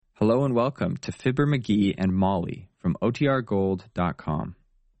Hello and welcome to Fibber McGee and Molly from OTRGold.com.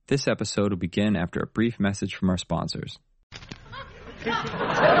 This episode will begin after a brief message from our sponsors. The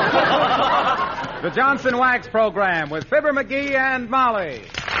Johnson Wax Program with Fibber McGee and Molly.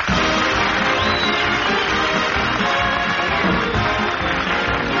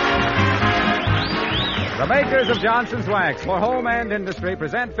 The makers of Johnson's Wax for home and industry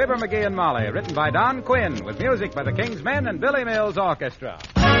present Fibber McGee and Molly, written by Don Quinn, with music by the King's Men and Billy Mills Orchestra.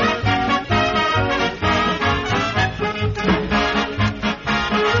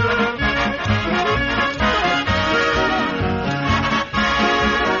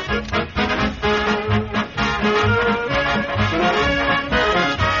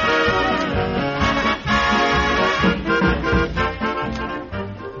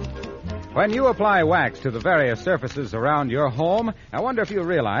 When you apply wax to the various surfaces around your home, I wonder if you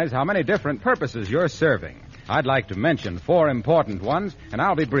realize how many different purposes you're serving. I'd like to mention 4 important ones, and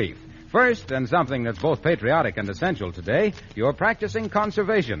I'll be brief. First, and something that's both patriotic and essential today, you're practicing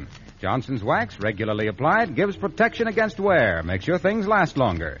conservation. Johnson's Wax, regularly applied, gives protection against wear, makes your things last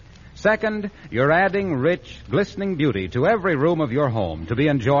longer. Second, you're adding rich, glistening beauty to every room of your home to be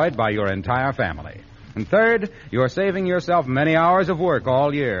enjoyed by your entire family. And third, you're saving yourself many hours of work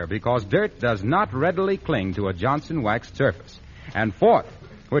all year because dirt does not readily cling to a Johnson Wax surface. And fourth,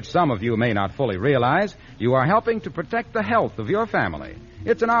 which some of you may not fully realize, you are helping to protect the health of your family.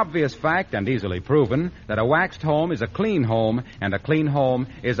 It's an obvious fact and easily proven that a waxed home is a clean home, and a clean home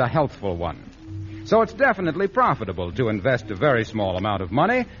is a healthful one. So it's definitely profitable to invest a very small amount of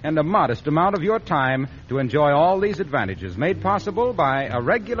money and a modest amount of your time to enjoy all these advantages made possible by a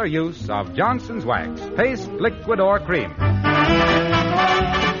regular use of Johnson's Wax, paste, liquid, or cream.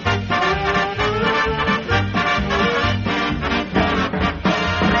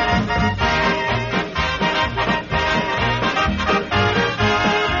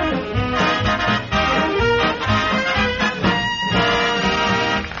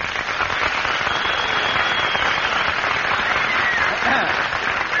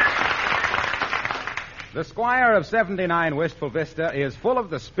 The Squire of 79 Wistful Vista is full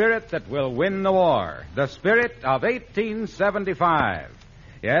of the spirit that will win the war, the spirit of 1875.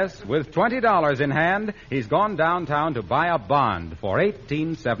 Yes, with $20 in hand, he's gone downtown to buy a bond for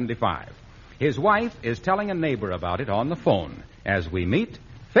 1875. His wife is telling a neighbor about it on the phone as we meet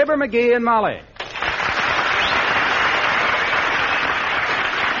Fibber McGee and Molly.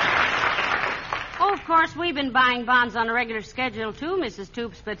 Oh, of course, we've been buying bonds on a regular schedule, too, Mrs.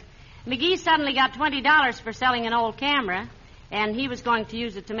 Toops, but McGee suddenly got $20 for selling an old camera, and he was going to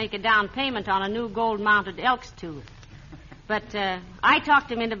use it to make a down payment on a new gold-mounted elk's tooth. But I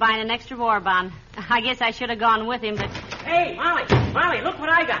talked him into buying an extra war bond. I guess I should have gone with him, but... Hey, Molly, look what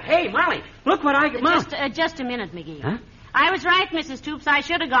I got. Hey, Molly, look what I got. Just a minute, McGee. Huh? I was right, Mrs. Toops. I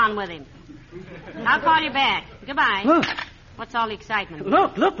should have gone with him. I'll call you back. Goodbye. Look. What's all the excitement?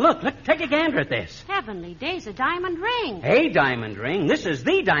 Look. Take a gander at this. Heavenly days, a diamond ring. A diamond ring? This is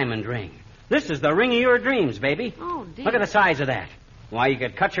the diamond ring. This is the ring of your dreams, baby. Oh, dear. Look at the size of that. Why, you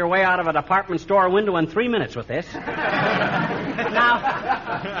could cut your way out of a department store window in 3 minutes with this. Now,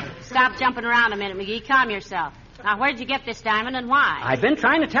 stop jumping around a minute, McGee. Calm yourself. Now, where'd you get this diamond and why? I've been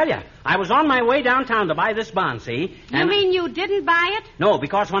trying to tell you. I was on my way downtown to buy this bond, see? You mean you didn't buy it? No,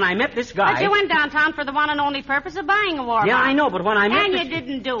 because when I met this guy... But you went downtown for the one and only purpose of buying a war bond. Yeah, I know, but when I met And this... you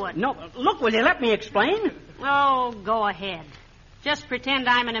didn't do it. No, look, will you let me explain? Oh, go ahead. Just pretend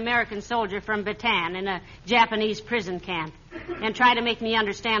I'm an American soldier from Bataan in a Japanese prison camp and try to make me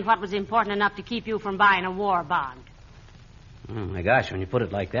understand what was important enough to keep you from buying a war bond. Oh, my gosh, when you put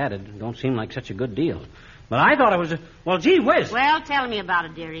it like that, it don't seem like such a good deal. But I thought it was well, gee whiz. Well, tell me about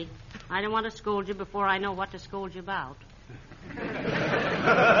it, dearie. I don't want to scold you before I know what to scold you about. Well,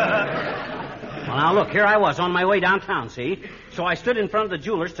 now, look, here I was on my way downtown, see? So I stood in front of the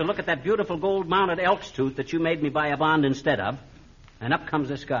jeweler's to look at that beautiful gold-mounted elk's tooth that you made me buy a bond instead of. And up comes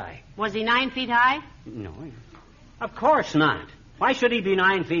this guy. Was he 9 feet high? No, of course not. Why should he be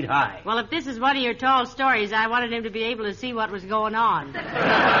 9 feet high? Well, if this is one of your tall stories, I wanted him to be able to see what was going on.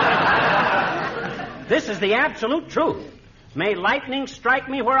 This is the absolute truth. May lightning strike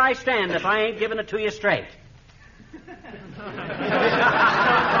me where I stand if I ain't giving it to you straight.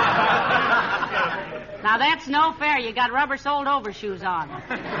 Now, that's no fair. You got rubber-soled overshoes on.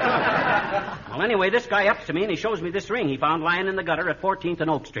 Well, anyway, this guy ups to me and he shows me this ring he found lying in the gutter at 14th and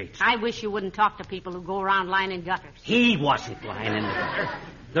Oak Street. I wish you wouldn't talk to people who go around lying in gutters. He wasn't lying in the gutter.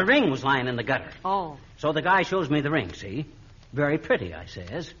 The ring was lying in the gutter. Oh. So the guy shows me the ring, see? Very pretty, I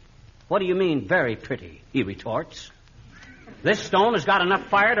says. What do you mean, very pretty? He retorts. This stone has got enough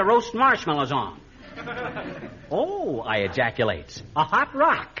fire to roast marshmallows on. Oh, I ejaculates. A hot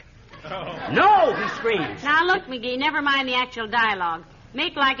rock. No, he screams. Now, look, McGee, never mind the actual dialogue.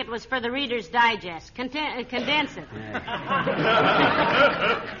 Make like it was for the Reader's Digest. Condense it.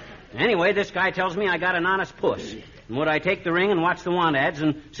 Anyway, this guy tells me I got an honest puss. And would I take the ring and watch the want ads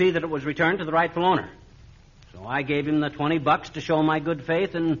and see that it was returned to the rightful owner? So I gave him the $20 to show my good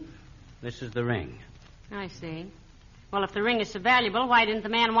faith, and this is the ring. I see. Well, if the ring is so valuable, why didn't the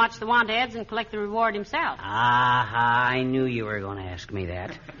man watch the want ads and collect the reward himself? Aha, I knew you were going to ask me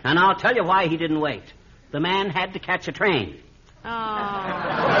that. And I'll tell you why he didn't wait. The man had to catch a train. Oh.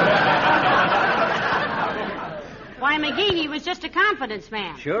 Why, McGee, he was just a confidence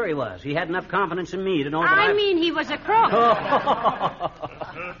man. Sure he was. He had enough confidence in me to know that I mean, he was a crook.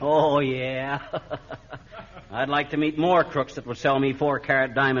 Oh, yeah. I'd like to meet more crooks that would sell me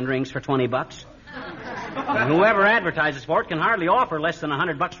 4-carat diamond rings for $20. And whoever advertises for it can hardly offer less than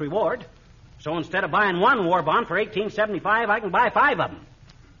 $100 reward. So instead of buying one war bond for $18.75, I can buy 5 of them.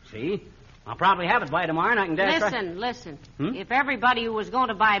 See? I'll probably have it by tomorrow, and I can dash Listen. If everybody who was going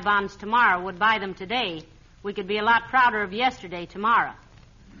to buy bonds tomorrow would buy them today, we could be a lot prouder of yesterday tomorrow.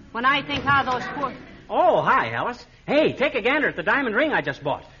 When I think how those poor... Oh, hi, Alice. Hey, take a gander at the diamond ring I just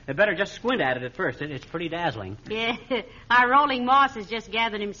bought. I'd better just squint at it at first. It's pretty dazzling. Yeah, our rolling moss has just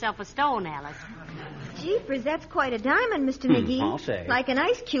gathered himself a stone, Alice. Jeepers, that's quite a diamond, Mr. McGee. I'll say. Like an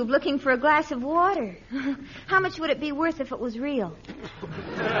ice cube looking for a glass of water. How much would it be worth if it was real?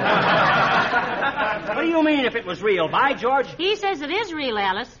 What do you mean if it was real? By George? He says it is real,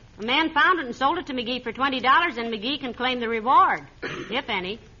 Alice. A man found it and sold it to McGee for $20, and McGee can claim the reward, if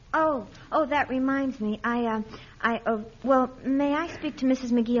any. Oh, that reminds me. Well, may I speak to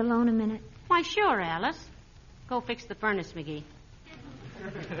Mrs. McGee alone a minute? Why, sure, Alice. Go fix the furnace, McGee.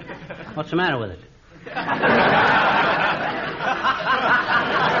 What's the matter with it?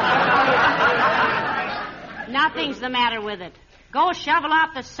 Nothing's the matter with it. Go shovel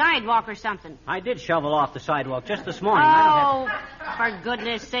off the sidewalk or something. I did shovel off the sidewalk just this morning. Oh, for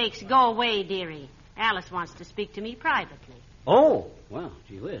goodness sakes, go away, dearie. Alice wants to speak to me privately. Oh, well,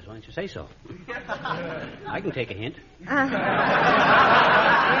 gee whiz, why don't you say so? I can take a hint.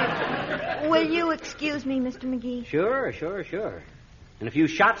 Will you excuse me, Mr. McGee? Sure. And if you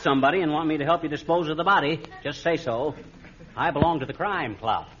shot somebody and want me to help you dispose of the body, just say so. I belong to the crime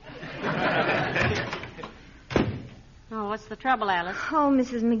club. Oh, what's the trouble, Alice? Oh,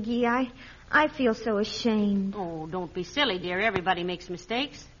 Mrs. McGee, I feel so ashamed. Oh, don't be silly, dear. Everybody makes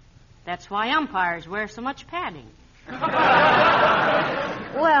mistakes. That's why umpires wear so much padding.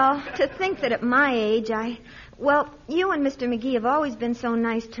 Well, to think that at my age, you and Mr. McGee have always been so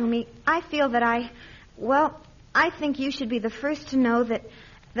nice to me. I feel that I think you should be the first to know that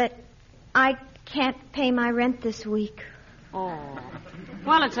I can't pay my rent this week. Oh.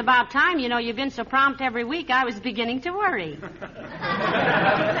 Well, it's about time. You know, you've been so prompt every week, I was beginning to worry.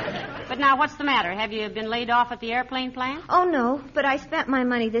 But now, what's the matter? Have you been laid off at the airplane plant? Oh, no, but I spent my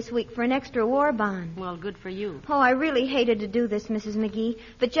money this week for an extra war bond. Well, good for you. Oh, I really hated to do this, Mrs. McGee.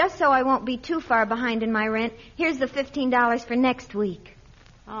 But just so I won't be too far behind in my rent, here's the $15 for next week.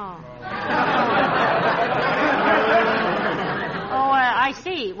 Oh. I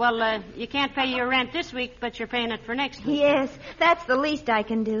see. Well, you can't pay your rent this week, but you're paying it for next week. Yes, that's the least I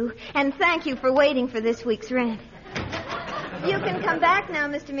can do. And thank you for waiting for this week's rent. You can come back now,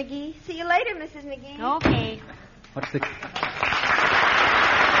 Mr. McGee. See you later, Mrs. McGee. Okay.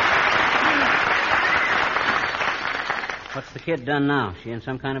 What's the kid done now? She in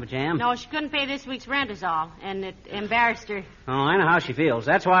some kind of a jam? No, she couldn't pay this week's rent is all, and it embarrassed her. Oh, I know how she feels.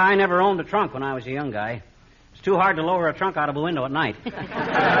 That's why I never owned a trunk when I was a young guy. It's too hard to lower a trunk out of a window at night.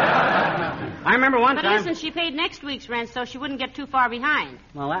 I remember one time... But listen, she paid next week's rent so she wouldn't get too far behind.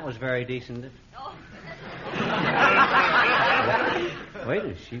 Well, that was very decent. Wait a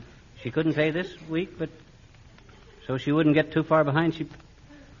minute. She couldn't pay this week, but... So she wouldn't get too far behind,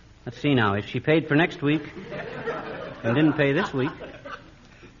 Let's see now. If she paid for next week and didn't pay this week,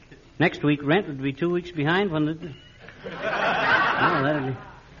 next week rent would be 2 weeks behind when the... No, that'd be...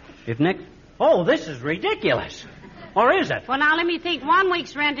 If next... Oh, this is ridiculous. Or is it? Well, now, let me think. 1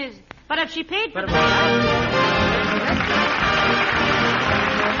 week's rent is... But if she paid for...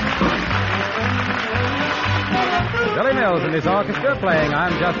 Billy Mills and his orchestra playing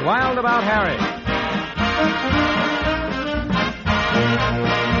I'm Just Wild About Harry.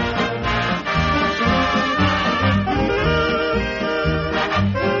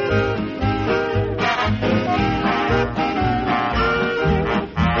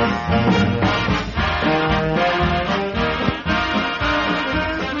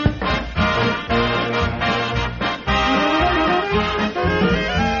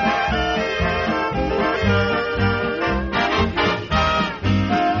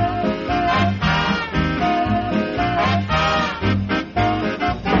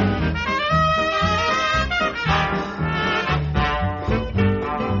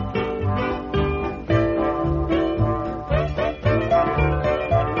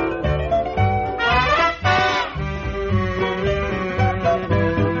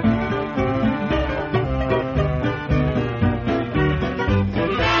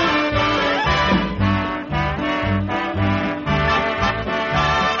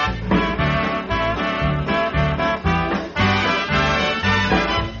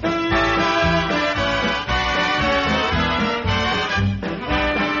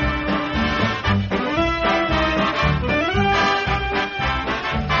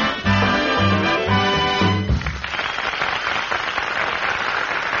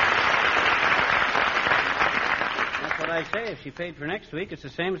 Say, if she paid for next week, it's the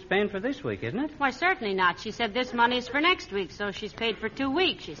same as paying for this week, isn't it? Why, certainly not. She said this money is for next week, so she's paid for 2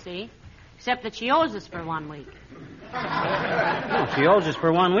 weeks, you see. Except that she owes us for 1 week. Oh, if she owes us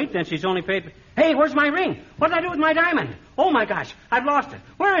for 1 week, then she's only paid for... Hey, where's my ring? What did I do with my diamond? Oh, my gosh, I've lost it.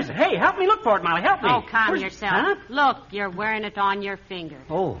 Where is it? Hey, help me look for it, Molly. Help me. Oh, calm yourself. Huh? Look, you're wearing it on your finger.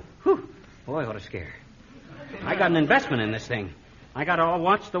 Oh, whew. Boy, what a scare. I got an investment in this thing. I got to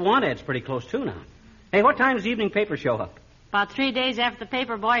watch the want ads pretty close, too, now. Hey, what time does the evening paper show up? About 3 days after the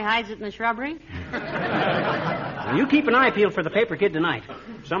paper boy hides it in the shrubbery. Now, you keep an eye peeled for the paper kid tonight.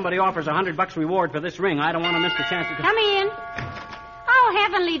 If somebody offers $100 reward for this ring, I don't want to miss the chance to... Come in. Oh,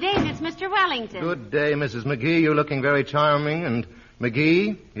 heavenly days, it's Mr. Wellington. Good day, Mrs. McGee. You're looking very charming. And,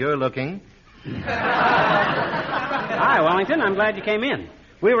 McGee, you're looking. Hi, Wellington. I'm glad you came in.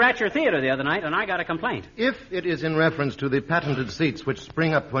 We were at your theater the other night, and I got a complaint. If it is in reference to the patented seats which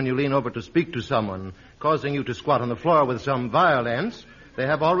spring up when you lean over to speak to someone, causing you to squat on the floor with some violence, they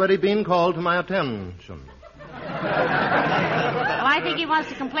have already been called to my attention. Well, I think he wants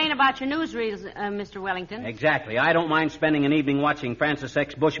to complain about your newsreels, Mr. Wellington. Exactly. I don't mind spending an evening watching Francis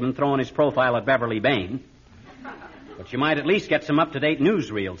X. Bushman throwing his profile at Beverly Bain. But you might at least get some up-to-date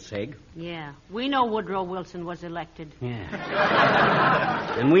newsreels, Sig. Yeah. We know Woodrow Wilson was elected.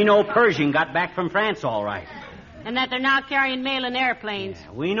 Yeah. And we know Pershing got back from France all right. And that they're now carrying mail in airplanes.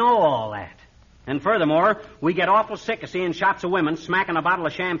 Yeah, we know all that. And furthermore, we get awful sick of seeing shots of women smacking a bottle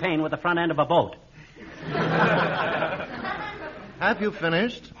of champagne with the front end of a boat. Have you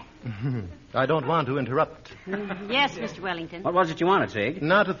finished? I don't want to interrupt. Yes, Mr. Wellington. What was it you wanted, Sig?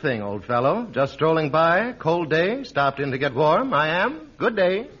 Not a thing, old fellow. Just strolling by, cold day, stopped in to get warm. I am. Good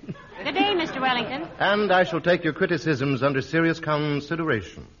day. Good day, Mr. Wellington. And I shall take your criticisms under serious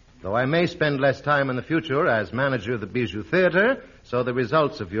consideration. Though I may spend less time in the future as manager of the Bijou Theater, so the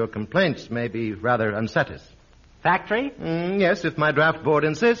results of your complaints may be rather Factory? Yes, if my draft board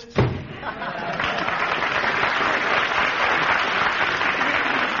insists.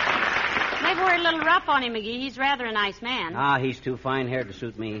 We're a little rough on him, McGee. He's rather a nice man. Ah, he's too fine-haired to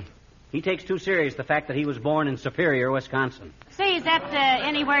suit me. He takes too serious the fact that he was born in Superior, Wisconsin. Say, is that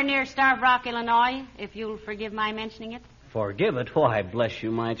anywhere near Starved Rock, Illinois, if you'll forgive my mentioning it? Forgive it? Why, bless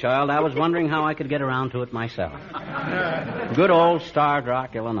you, my child. I was wondering how I could get around to it myself. Good old Starved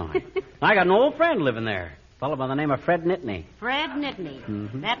Rock, Illinois. I got an old friend living there. A fellow by the name of Fred Nittany. Fred Nittany.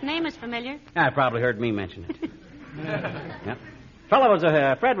 Mm-hmm. That name is familiar. I probably heard me mention it. Yep.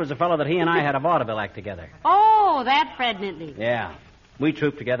 Fred was a fellow that he and I had a vaudeville act together. Oh, that Fred Nittany. Yeah. We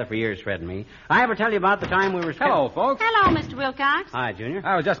trooped together for years, Fred and me. I ever tell you about the time we were... Hello, folks. Hello, Mr. Wilcox. Hi, Junior.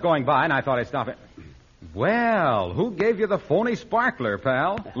 I was just going by, and I thought I'd stop it. Well, who gave you the phony sparkler,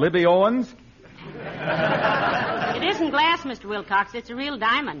 pal? Libby Owens? It isn't glass, Mr. Wilcox. It's a real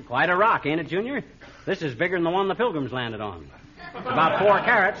diamond. Quite a rock, ain't it, Junior? This is bigger than the one the Pilgrims landed on. It's about 4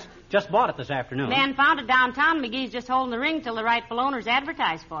 carats. Just bought it this afternoon. Man found it downtown. McGee's just holding the ring till the rightful owners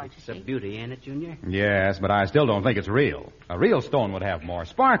advertise for it. It's a beauty, ain't it, Junior? Yes, but I still don't think it's real. A real stone would have more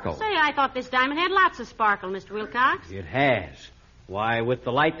sparkle. Say, I thought this diamond had lots of sparkle, Mr. Wilcox. It has. Why, with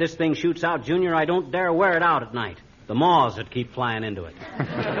the light this thing shoots out, Junior, I don't dare wear it out at night. The moths that keep flying into it.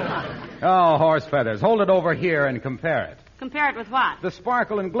 Oh, horse feathers. Hold it over here and compare it. Compare it with what? The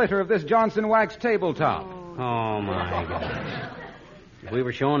sparkle and glitter of this Johnson wax tabletop. Oh, my gosh. If we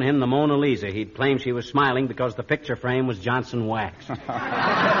were showing him the Mona Lisa, he'd claim she was smiling because the picture frame was Johnson wax.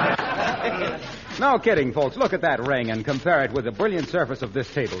 No kidding, folks. Look at that ring and compare it with the brilliant surface of this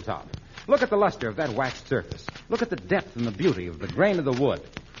tabletop. Look at the luster of that waxed surface. Look at the depth and the beauty of the grain of the wood.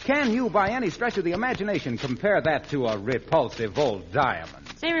 Can you, by any stretch of the imagination, compare that to a repulsive old diamond?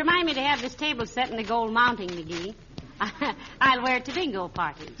 Say, remind me to have this table set in the gold mounting, McGee. I'll wear it to bingo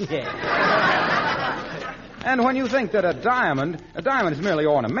parties. Yeah. And when you think that a diamond is merely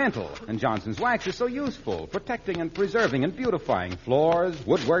ornamental, and Johnson's wax is so useful, protecting and preserving and beautifying floors,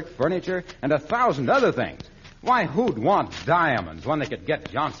 woodwork, furniture, and 1,000 other things. Why, who'd want diamonds when they could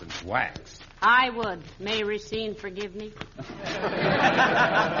get Johnson's wax? I would. May Racine forgive me?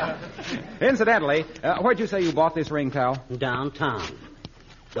 Incidentally, where'd you say you bought this ring, pal? Downtown.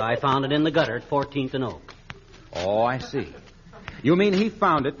 I found it in the gutter at 14th and Oak. Oh, I see. You mean he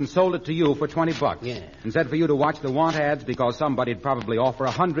found it and sold it to you for $20? Yeah. And said for you to watch the want ads because somebody'd probably offer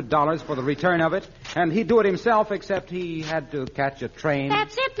 $100 for the return of it, and he'd do it himself except he had to catch a train?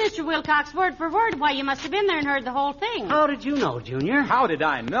 That's it, Mr. Wilcox, word for word. Why, you must have been there and heard the whole thing. How did you know, Junior? How did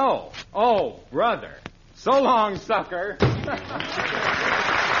I know? Oh, brother. So long, sucker.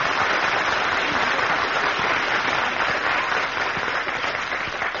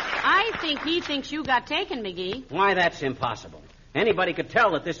 I think he thinks you got taken, McGee. Why, that's impossible. Anybody could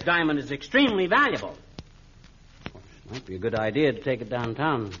tell that this diamond is extremely valuable. Might be a good idea to take it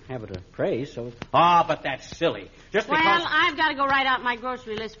downtown and have it appraised, so... Ah, but that's silly. Just because... Well, I've got to go write out my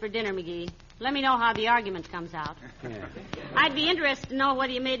grocery list for dinner, McGee. Let me know how the argument comes out. Yeah. I'd be interested to know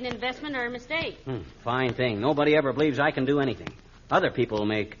whether you made an investment or a mistake. Fine thing. Nobody ever believes I can do anything. Other people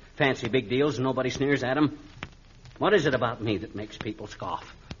make fancy big deals and nobody sneers at them. What is it about me that makes people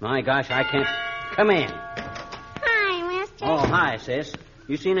scoff? My gosh, I can't... Come in. Hi, mister. Oh, hi, sis.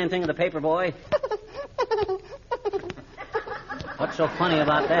 You seen anything of the paper boy? What's so funny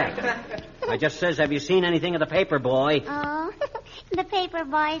about that? I just says, have you seen anything of the paper boy? Oh, the paper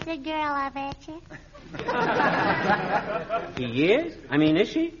boy's a girl, I bet you. He is? I mean, is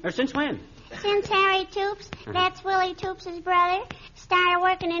she? Or since when? Since Harry Toops, that's Willie Toops' brother, started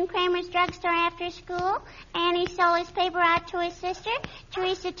working in Kramer's drugstore after school, and he sold his paper out to his sister,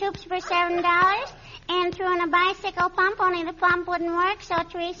 Teresa Toops, for $7, and threw in a bicycle pump, only the pump wouldn't work, so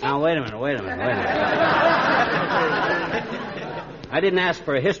Teresa... Now, wait a minute. I didn't ask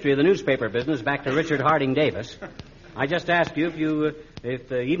for a history of the newspaper business back to Richard Harding Davis. I just asked you if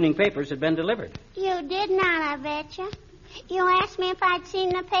the evening papers had been delivered. You did not, I bet you. You asked me if I'd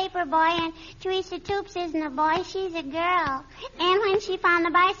seen the paper boy, and Teresa Toops isn't a boy, she's a girl. And when she found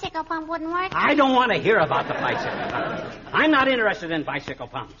the bicycle pump wouldn't work... I don't want to hear about the bicycle pumps. I'm not interested in bicycle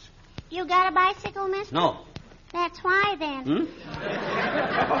pumps. You got a bicycle, mister? No. That's why, then.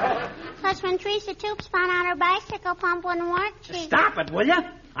 Because when Teresa Toops found out her bicycle pump wouldn't work, she... Stop it, will you?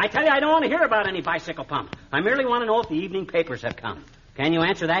 I tell you, I don't want to hear about any bicycle pump. I merely want to know if the evening papers have come. Can you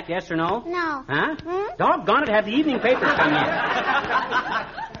answer that, yes or no? No. Huh? Doggone it, have the evening papers come yet?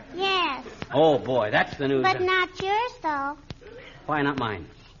 Yes. Oh, boy, that's the news. But not yours, though. Why not mine?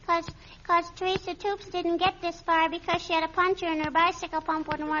 Because Teresa Toops didn't get this far because she had a puncture and her bicycle pump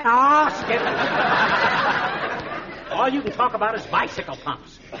wouldn't work. Oh, skip it. All you can talk about is bicycle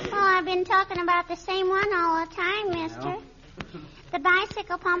pumps. Oh, I've been talking about the same one all the time, mister. Well. The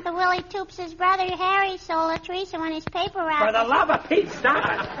bicycle pump that Willie Toops' brother Harry sold to Teresa when his paper route... For the love of Pete, stop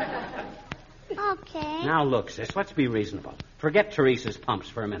it. Okay. Now, look, sis, let's be reasonable. Forget Teresa's pumps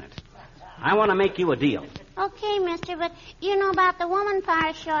for a minute. I want to make you a deal. Okay, mister, but you know about the woman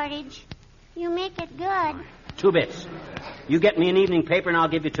power shortage. You make it good. 2 bits. You get me an evening paper and I'll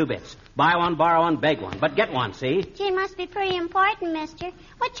give you 2 bits. Buy one, borrow one, beg one. But get one, see? Gee, it must be pretty important, mister.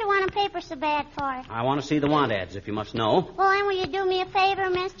 What you want a paper so bad for? I want to see the want ads, if you must know. Well, then will you do me a favor,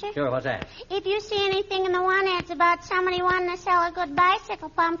 mister? Sure, what's that? If you see anything in the want ads about somebody wanting to sell a good bicycle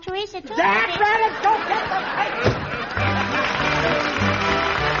pump, Teresa Toops... That's right, let's go get the paper!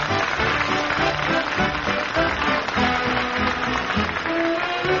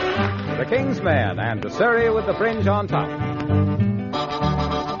 The King's Men and the Surrey with the fringe on top.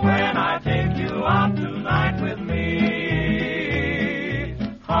 When I take you out tonight with me,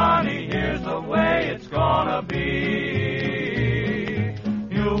 honey, here's the way it's gonna be.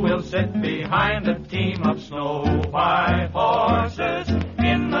 You will sit behind a team of snow white horses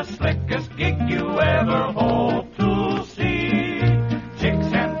in the slickest gig you ever hope to see.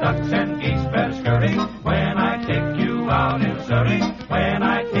 Chicks and ducks and geese better scurry when I take you out in Surrey. When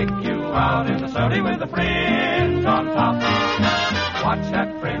I take you out in the Surrey with the fringe on top. Watch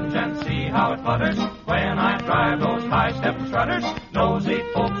that fringe and see how it flutters when I drive those high-step strutters. Nosy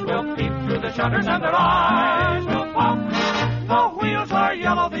folks will peep through the shutters and their eyes will pop. The wheels are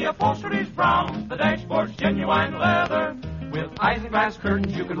yellow, the upholstery's brown, the dashboard's genuine leather. With isinglass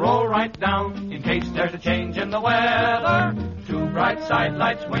curtains you can roll right down in case there's a change in the weather. 2 bright side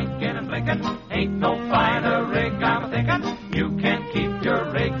lights winking and blinking, ain't no finer rig I'm a-thinking. You can keep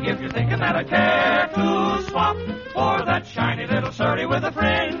your rig if you're thinking that I care to swap for that shiny little Surrey with a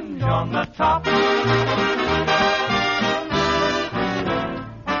fringe on the top.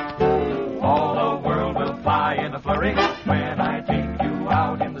 All the world will fly in a flurry when I take you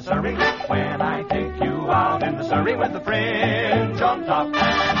out in the Surrey. When I take you out in the Surrey with the fringe on top.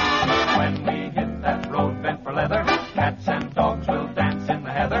 When we hit that road bent for leather, cats and dogs will dance in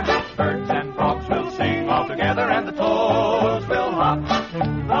the heather. Birds and frogs will sing all together and the toads will hop.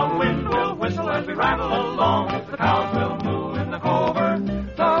 The wind will whistle as we rattle along. The cows will moo in the clover.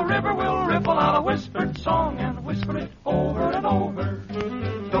 The river will ripple out a whispered song and whisper it over and over.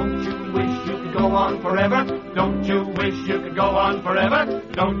 Don't you wish you could go on forever? Don't you wish you could go on forever?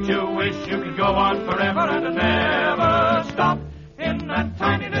 Don't you wish you could go on forever and never stop in that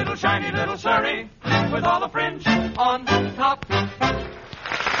tiny little shiny little Surrey with all the fringe on top?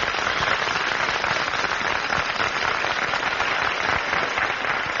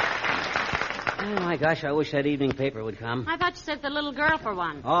 Oh, my gosh, I wish that evening paper would come. I thought you said the little girl for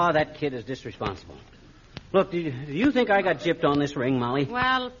one. Oh, that kid is disresponsible. Look, do you think I got gypped on this ring, Molly?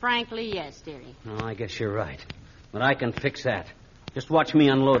 Well, frankly, yes, dearie. Oh, I guess you're right. But I can fix that. Just watch me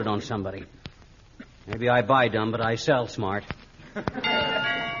unload it on somebody. Maybe I buy dumb, but I sell smart.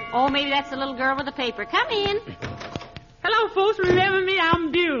 Oh, maybe that's the little girl with the paper. Come in. Hello, folks. Remember me?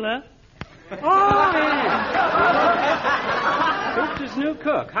 I'm Beulah. Oh, yeah. Toops' new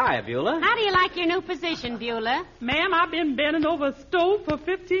cook. Hi, Beulah. How do you like your new position, Beulah? Ma'am, I've been bending over a stove for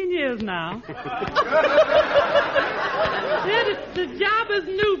 15 years now. Yeah, the job is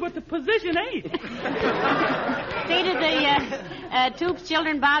new, but the position ain't. Say, did the Toops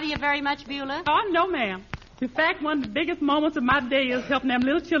children bother you very much, Beulah? Oh, no, ma'am. In fact, one of the biggest moments of my day is helping them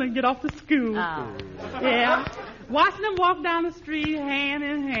little children get off to school. Oh. Yeah. Watching them walk down the street hand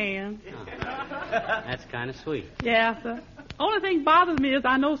in hand. That's kind of sweet. Yeah, sir. Only thing bothers me is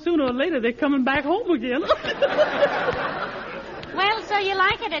I know sooner or later they're coming back home again. Well, so you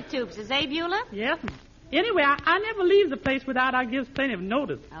like it at Toops', eh, Beulah? Yes, ma'am. Anyway, I never leave the place without I gives plenty of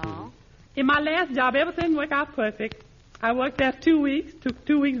notice. Oh. In my last job, everything worked out perfect. I worked there 2 weeks, took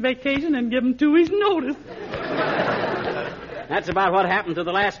 2 weeks vacation, and give them 2 weeks notice. That's about what happened to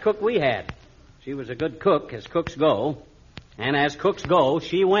the last cook we had. She was a good cook, as cooks go. And as cooks go,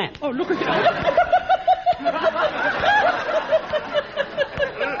 she went. Oh, look at you.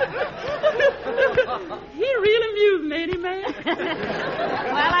 He really amused me, ain't he, man?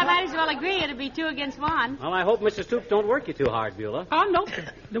 Well, I might as well agree it'd be 2 against 1. Well, I hope Mrs. Toops don't work you too hard, Beulah. Oh, no,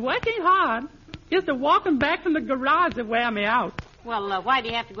 sir. The work ain't hard. It's the walking back from the garage that wear me out. Well, why do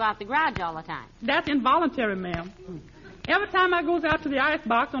you have to go out the garage all the time? That's involuntary, ma'am. Every time I goes out to the ice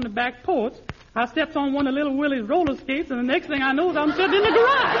box on the back porch, I steps on one of little Willie's roller skates, and the next thing I know is I'm sitting in the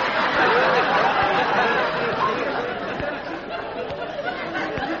garage.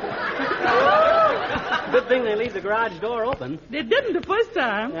 Good thing they leave the garage door open. They didn't the first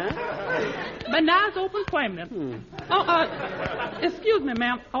time. Yeah? But now it's open permanent. Oh, excuse me,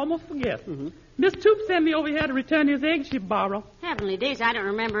 ma'am. I almost forget. Miss Toops sent me over here to return his eggs she borrowed. Heavenly days, I don't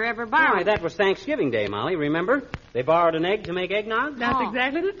remember ever Why, borrowing. that was Thanksgiving Day, Molly, remember? They borrowed an egg to make eggnog? That's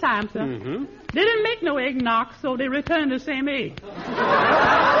exactly the time, sir. Mm-hmm. They didn't make no eggnog, so they returned the same egg.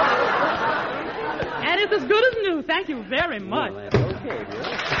 And it's as good as new. Thank you very much. Well, that's okay, Bill.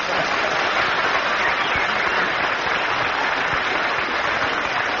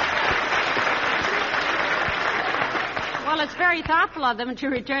 Well, it's very thoughtful of them to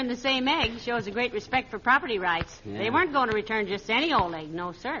return the same egg. Shows a great respect for property rights. Yeah. They weren't going to return just any old egg.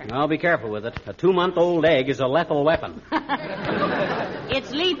 No, sir. Well, be careful with it. A 2-month-old egg is a lethal weapon. It's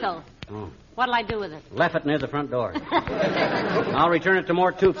lethal. Oh. What'll I do with it? Left it near the front door. I'll return it to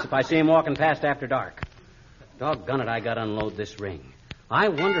Mort Toops if I see him walking past after dark. Doggone it, I got to unload this ring. I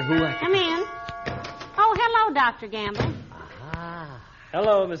wonder who I... Come in. Oh, hello, Dr. Gamble. Ah.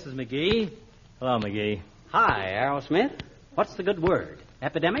 Hello, Mrs. McGee. Hello, McGee. Hi, Errol Smith. What's the good word?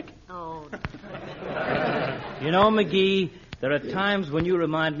 Epidemic? Oh. You know, McGee, there are times when you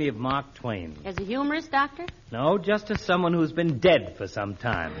remind me of Mark Twain. As a humorist, Doctor? No, just as someone who's been dead for some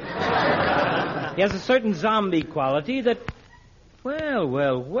time. He has a certain zombie quality that... Well,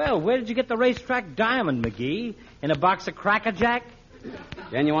 where did you get the racetrack diamond, McGee? In a box of Cracker Jack?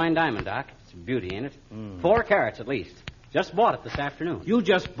 Genuine diamond, Doc. It's a beauty, ain't it? 4 carats at least. Just bought it this afternoon. You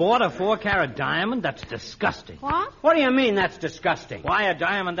just bought a 4-carat diamond? That's disgusting. What? What do you mean that's disgusting? Why, a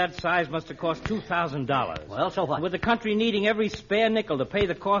diamond that size must have cost $2,000. Well, so what? With the country needing every spare nickel to pay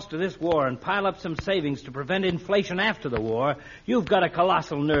the cost of this war and pile up some savings to prevent inflation after the war, you've got a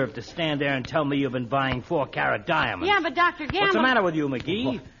colossal nerve to stand there and tell me you've been buying 4-carat diamonds. Yeah, but Dr. Gamble... What's the matter with you,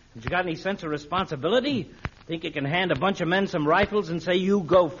 McGee? Have you got any sense of responsibility? Think you can hand a bunch of men some rifles and say, you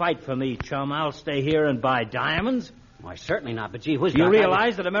go fight for me, chum. I'll stay here and buy diamonds? Why, certainly not, but gee whiz, Do you Doc,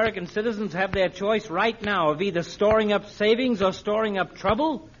 realize that American citizens have their choice right now of either storing up savings or storing up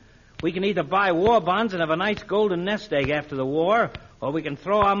trouble? We can either buy war bonds and have a nice golden nest egg after the war, or we can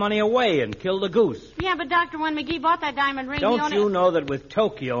throw our money away and kill the goose. Yeah, but Doctor, when McGee bought that diamond ring... Don't you know that with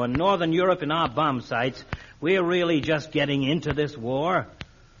Tokyo and Northern Europe in our bomb sites, we're really just getting into this war?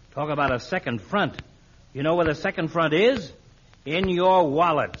 Talk about a second front. You know where the second front is? In your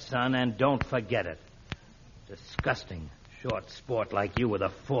wallet, son, and don't forget it. Disgusting. Short sport like you with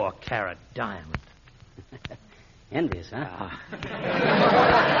a 4-carat diamond. Envious, huh?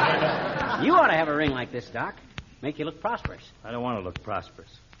 You ought to have a ring like this, Doc. Make you look prosperous. I don't want to look prosperous.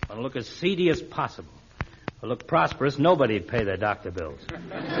 I want to look as seedy as possible. If I look prosperous, nobody'd pay their doctor bills.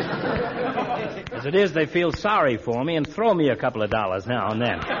 As it is, they feel sorry for me and throw me a couple of dollars now and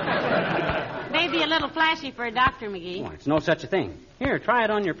then. Maybe a little flashy for a doctor, McGee. Why, it's no such a thing. Here, try it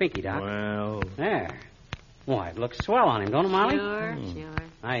on your pinky, Doc. Well... There. Why, it looks swell on him, don't it, Molly? Sure.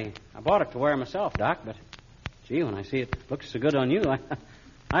 I bought it to wear myself, Doc, but, gee, when I see it looks so good on you,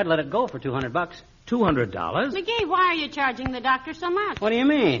 I'd let it go for $200. $200? McGee, why are you charging the doctor so much? What do you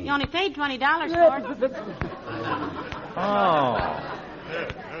mean? You only paid $20 for it. Oh.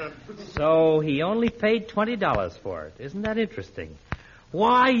 So he only paid $20 for it. Isn't that interesting?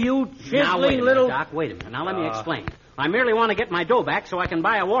 Why, you Now, wait a chiseling minute, little... Doc, wait a minute. Now, let me explain. I merely want to get my dough back so I can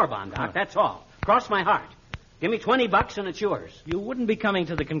buy a war bond, Doc. That's all. Cross my heart. Give me $20 and it's yours. You wouldn't be coming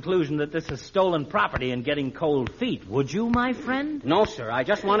to the conclusion that this is stolen property and getting cold feet, would you, my friend? No, sir. I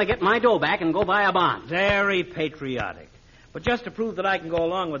just want to get my dough back and go buy a bond. Very patriotic. But just to prove that I can go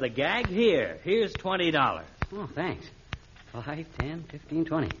along with a gag, here's $20. Oh, thanks. 5, 10, 15,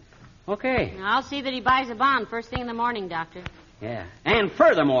 20. Okay. I'll see that he buys a bond first thing in the morning, Doctor. Yeah. And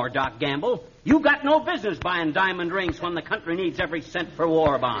furthermore, Doc Gamble, you got no business buying diamond rings when the country needs every cent for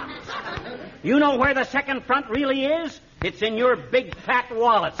war bonds. You know where the second front really is? It's in your big fat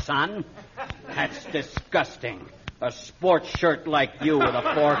wallet, son. That's disgusting. A sports shirt like you with a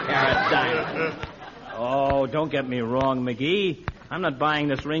 4-carat diamond. Oh, don't get me wrong, McGee. I'm not buying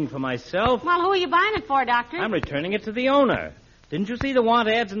this ring for myself. Well, who are you buying it for, Doctor? I'm returning it to the owner. Didn't you see the want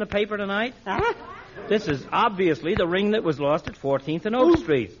ads in the paper tonight? Huh? This is obviously the ring that was lost at 14th and Oak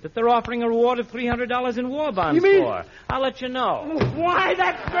Street that they're offering a reward of $300 in war bonds for. I'll let you know. Why,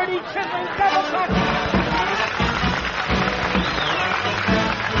 that dirty chiseling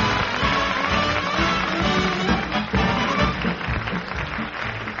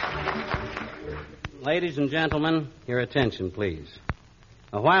Ladies and gentlemen, your attention, please.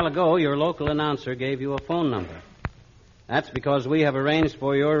 A while ago, your local announcer gave you a phone number. That's because we have arranged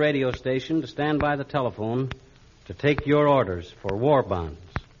for your radio station to stand by the telephone to take your orders for war bonds.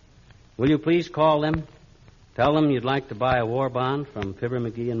 Will you please call them? Tell them you'd like to buy a war bond from Fibber,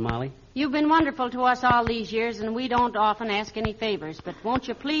 McGee, and Molly. You've been wonderful to us all these years, and we don't often ask any favors, but won't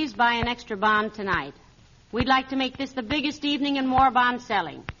you please buy an extra bond tonight? We'd like to make this the biggest evening in war bond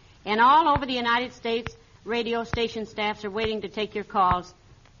selling. And all over the United States, radio station staffs are waiting to take your calls,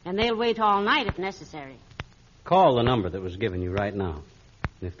 and they'll wait all night if necessary. Call the number that was given you right now.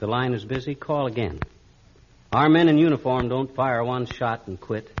 And if the line is busy, call again. Our men in uniform don't fire one shot and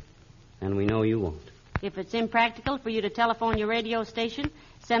quit, and we know you won't. If it's impractical for you to telephone your radio station,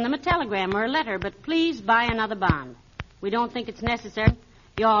 send them a telegram or a letter, but please buy another bond. We don't think it's necessary.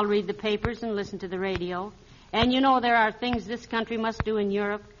 You all read the papers and listen to the radio. And you know there are things this country must do in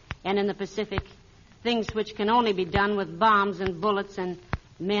Europe and in the Pacific, things which can only be done with bombs and bullets and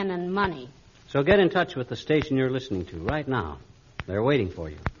men and money. So get in touch with the station you're listening to right now. They're waiting for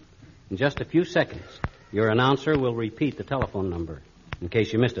you. In just a few seconds, your announcer will repeat the telephone number in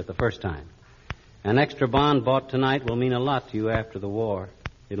case you missed it the first time. An extra bond bought tonight will mean a lot to you after the war.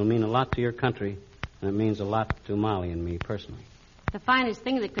 It'll mean a lot to your country, and it means a lot to Molly and me personally. The finest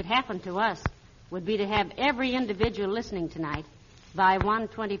thing that could happen to us would be to have every individual listening tonight buy one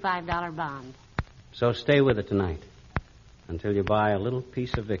 $25 bond. So stay with it tonight until you buy a little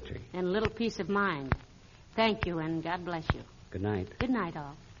piece of victory. And a little peace of mind. Thank you, and God bless you. Good night. Good night,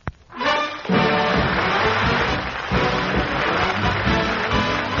 all.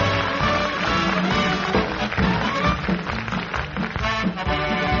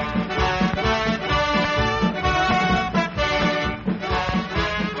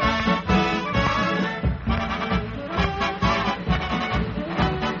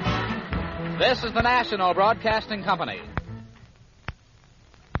 This is the National Broadcasting Company.